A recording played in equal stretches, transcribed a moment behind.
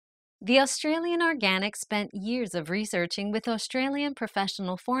The Australian Organic spent years of researching with Australian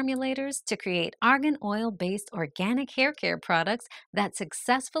professional formulators to create argan oil based organic hair care products that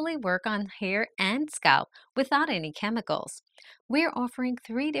successfully work on hair and scalp without any chemicals. We're offering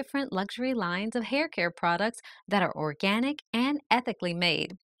three different luxury lines of hair care products that are organic and ethically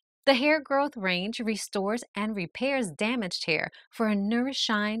made. The hair growth range restores and repairs damaged hair for a nourished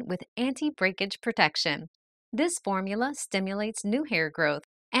shine with anti breakage protection. This formula stimulates new hair growth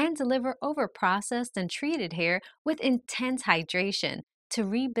and deliver over processed and treated hair with intense hydration to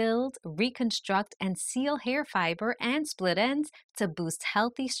rebuild, reconstruct, and seal hair fiber and split ends to boost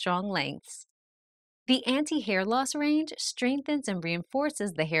healthy, strong lengths. The anti hair loss range strengthens and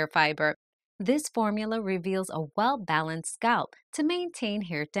reinforces the hair fiber. This formula reveals a well balanced scalp to maintain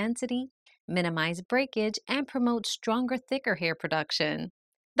hair density, minimize breakage, and promote stronger, thicker hair production.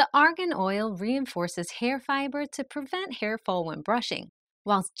 The argan oil reinforces hair fiber to prevent hair fall when brushing,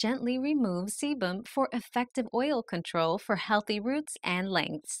 whilst gently removes sebum for effective oil control for healthy roots and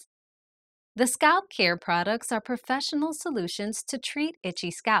lengths. The Scalp Care products are professional solutions to treat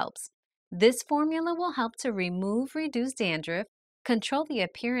itchy scalps. This formula will help to remove reduced dandruff, control the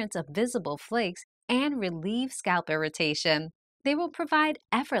appearance of visible flakes, and relieve scalp irritation. They will provide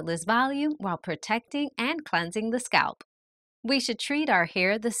effortless volume while protecting and cleansing the scalp. We should treat our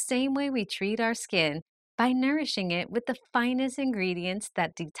hair the same way we treat our skin by nourishing it with the finest ingredients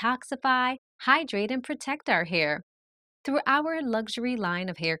that detoxify, hydrate, and protect our hair. Through our luxury line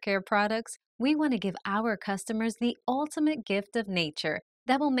of hair care products, we want to give our customers the ultimate gift of nature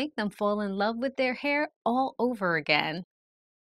that will make them fall in love with their hair all over again.